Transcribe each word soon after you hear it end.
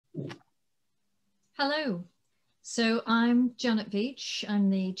Hello. So I'm Janet Veitch.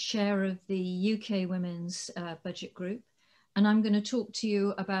 I'm the chair of the UK Women's Budget Group, and I'm going to talk to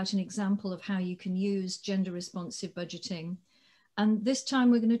you about an example of how you can use gender responsive budgeting. And this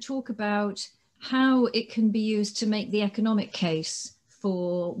time we're going to talk about how it can be used to make the economic case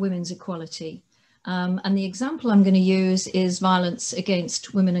for women's equality. And the example I'm going to use is violence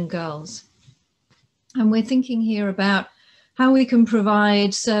against women and girls. And we're thinking here about how we can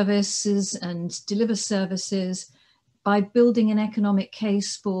provide services and deliver services by building an economic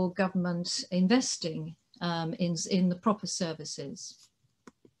case for government investing in the proper services.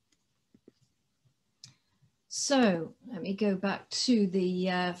 So let me go back to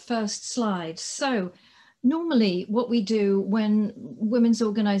the first slide. So normally what we do when women's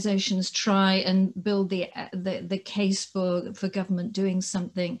organizations try and build the case for government doing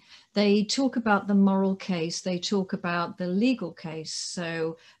something, they talk about the moral case, they talk about the legal case.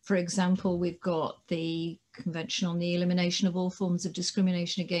 So for example, we've got the Convention on the Elimination of All Forms of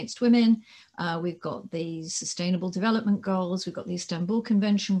Discrimination Against Women, we've got the Sustainable Development Goals, we've got the Istanbul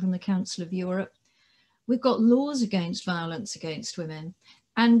Convention from the Council of Europe, we've got laws against violence against women.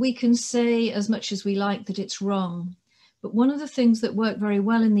 And we can say as much as we like that it's wrong. But one of the things that worked very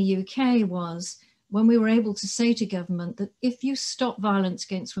well in the UK was when we were able to say to government that if you stop violence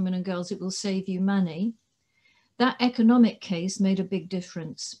against women and girls, it will save you money. That economic case made a big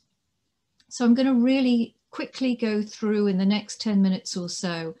difference. So I'm going to really quickly go through in the next 10 minutes or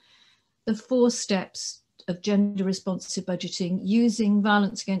so the 4 steps of gender responsive budgeting using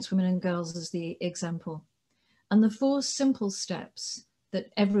violence against women and girls as the example. And the 4 simple steps that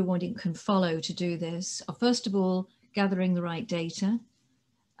everyone can follow to do this are, first of all, gathering the right data.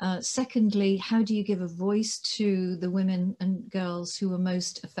 Secondly, how do you give a voice to the women and girls who are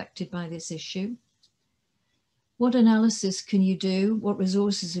most affected by this issue? What analysis can you do? What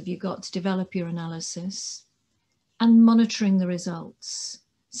resources have you got to develop your analysis? And monitoring the results.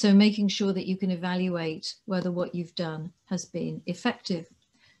 So making sure that you can evaluate whether what you've done has been effective.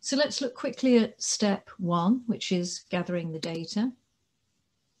 So let's look quickly at step 1, which is gathering the data.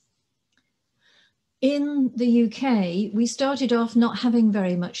 In the UK, we started off not having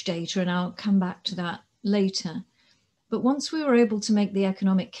very much data, and I'll come back to that later. But once we were able to make the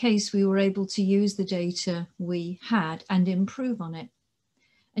economic case, we were able to use the data we had and improve on it.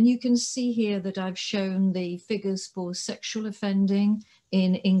 And you can see here that I've shown the figures for sexual offending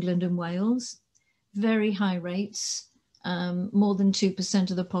in England and Wales. Very high rates, more than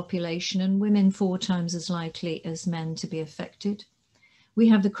 2% of the population, and women 4 times as likely as men to be affected. We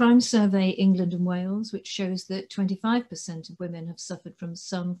have the Crime Survey England and Wales, which shows that 25% of women have suffered from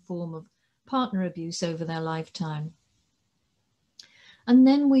some form of partner abuse over their lifetime. And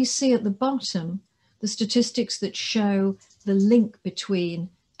then we see at the bottom the statistics that show the link between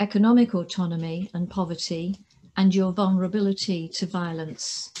economic autonomy and poverty and your vulnerability to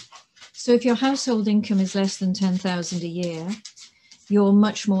violence. So if your household income is less than 10,000 a year, you're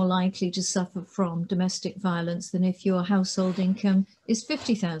much more likely to suffer from domestic violence than if your household income is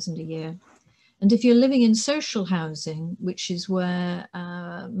 50,000 a year. And if you're living in social housing, which is where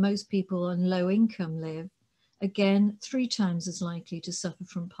most people on low income live, again, 3 times as likely to suffer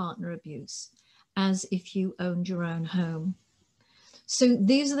from partner abuse as if you owned your own home. So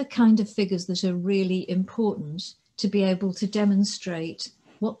these are the kind of figures that are really important to be able to demonstrate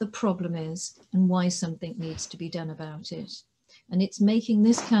what the problem is and why something needs to be done about it. And it's making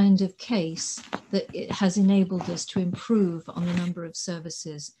this kind of case that it has enabled us to improve on the number of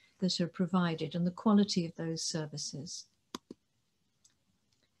services that are provided and the quality of those services.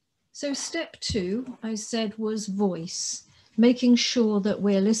 So step 2, I said, was voice, making sure that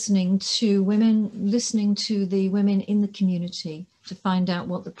we're listening to the women in the community to find out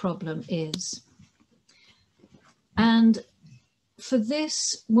what the problem is. And for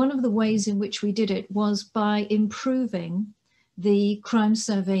this, one of the ways in which we did it was by improving the Crime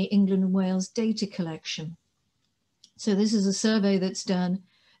Survey England and Wales data collection. So this is a survey that's done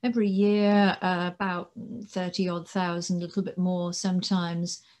every year, about 30-odd thousand, a little bit more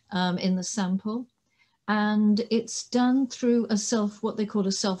sometimes in the sample. And it's done through what they call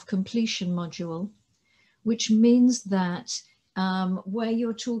a self-completion module, which means that where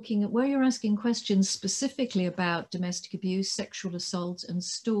you're asking questions specifically about domestic abuse, sexual assault and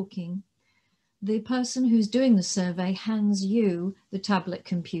stalking, the person who's doing the survey hands you the tablet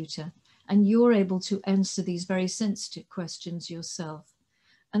computer and you're able to answer these very sensitive questions yourself.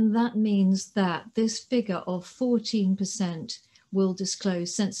 And that means that this figure of 14% will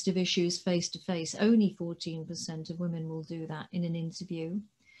disclose sensitive issues face to face. Only 14% of women will do that in an interview.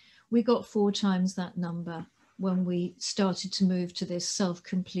 We got 4 times that number when we started to move to this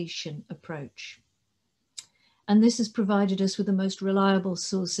self-completion approach. And this has provided us with the most reliable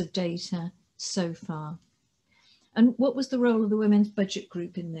source of data so far. And what was the role of the Women's Budget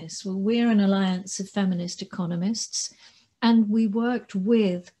Group in this? Well, we're an alliance of feminist economists, and we worked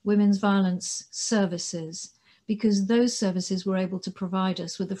with women's violence services because those services were able to provide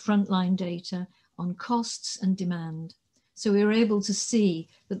us with the frontline data on costs and demand. So we were able to see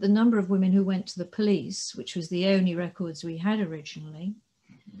that the number of women who went to the police, which was the only records we had originally,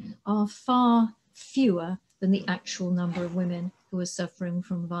 are far fewer than the actual number of women who are suffering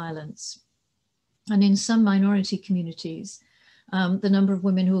from violence. And in some minority communities, the number of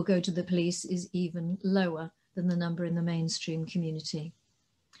women who will go to the police is even lower than the number in the mainstream community.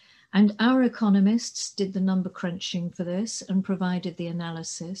 And our economists did the number crunching for this and provided the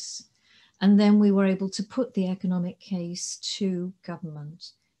analysis. And then we were able to put the economic case to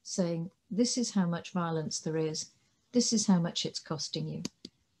government, saying, this is how much violence there is. This is how much it's costing you.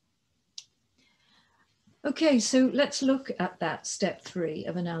 Okay, so let's look at that step 3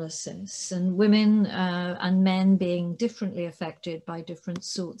 of analysis, and women and men being differently affected by different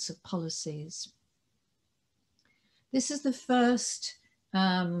sorts of policies. This is the first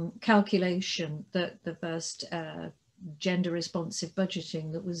calculation, the first gender responsive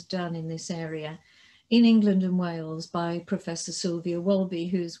budgeting that was done in this area in England and Wales by Professor Sylvia Walby,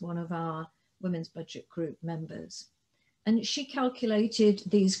 who's one of our Women's Budget Group members. And she calculated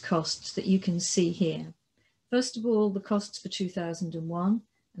these costs that you can see here. First of all, the costs for 2001,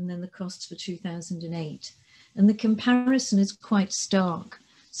 and then the costs for 2008. And the comparison is quite stark.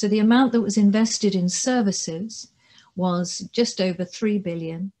 So the amount that was invested in services was just over 3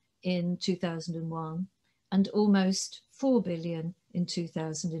 billion in 2001 and almost 4 billion in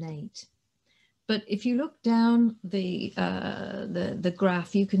 2008. But if you look down the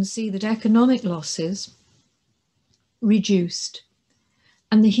graph, you can see that economic losses reduced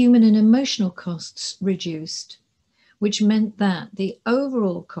and the human and emotional costs reduced, which meant that the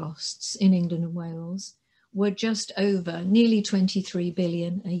overall costs in England and Wales were just over nearly 23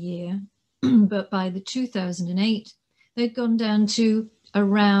 billion a year. But by the 2008, they'd gone down to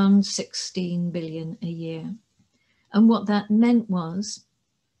around 16 billion a year. And what that meant was,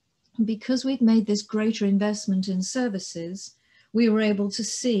 because we'd made this greater investment in services, we were able to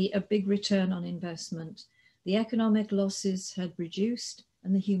see a big return on investment. The economic losses had reduced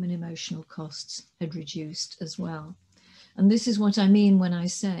and the human emotional costs had reduced as well. And this is what I mean when I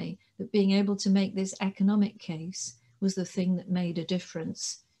say that being able to make this economic case was the thing that made a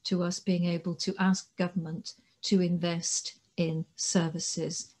difference to us being able to ask government to invest in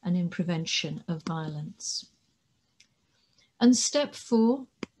services and in prevention of violence. And step 4,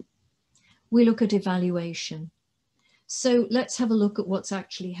 we look at evaluation. So let's have a look at what's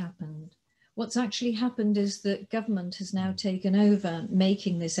actually happened. What's actually happened is that government has now taken over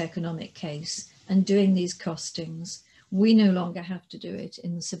making this economic case and doing these costings. We no longer have to do it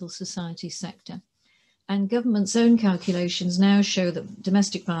in the civil society sector. And government's own calculations now show that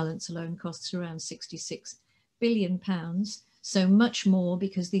domestic violence alone costs around £66 billion, so much more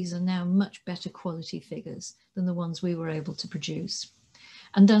because these are now much better quality figures than the ones we were able to produce.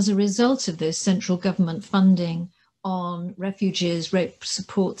 And as a result of this, central government funding on refuges, rape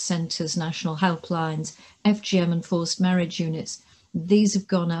support centres, national helplines, FGM and forced marriage units, these have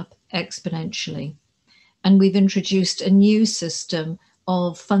gone up exponentially. And we've introduced a new system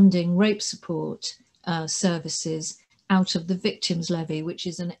of funding rape support services out of the victims levy, which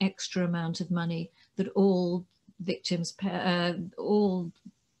is an extra amount of money that all victims,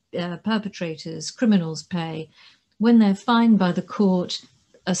 perpetrators, criminals pay. When they're fined by the court,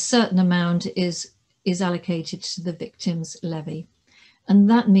 a certain amount is allocated to the victims levy. And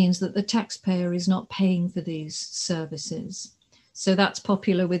that means that the taxpayer is not paying for these services. So that's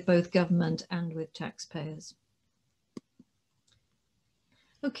popular with both government and with taxpayers.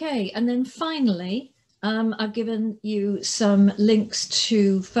 Okay, and then finally, I've given you some links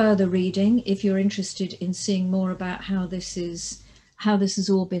to further reading if you're interested in seeing more about how this has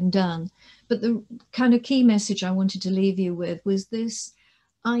all been done. But the kind of key message I wanted to leave you with was this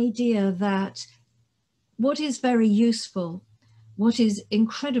idea that what is very useful, what is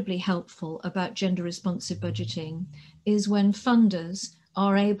incredibly helpful about gender responsive budgeting is when funders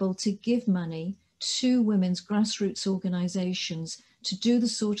are able to give money to women's grassroots organisations to do the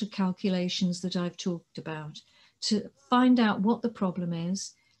sort of calculations that I've talked about, to find out what the problem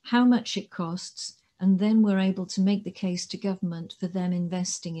is, how much it costs, and then we're able to make the case to government for them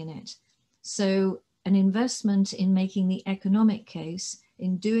investing in it. So an investment in making the economic case,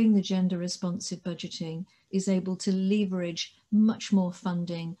 in doing the gender responsive budgeting, is able to leverage much more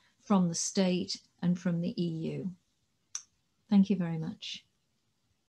funding from the state and from the EU. Thank you very much.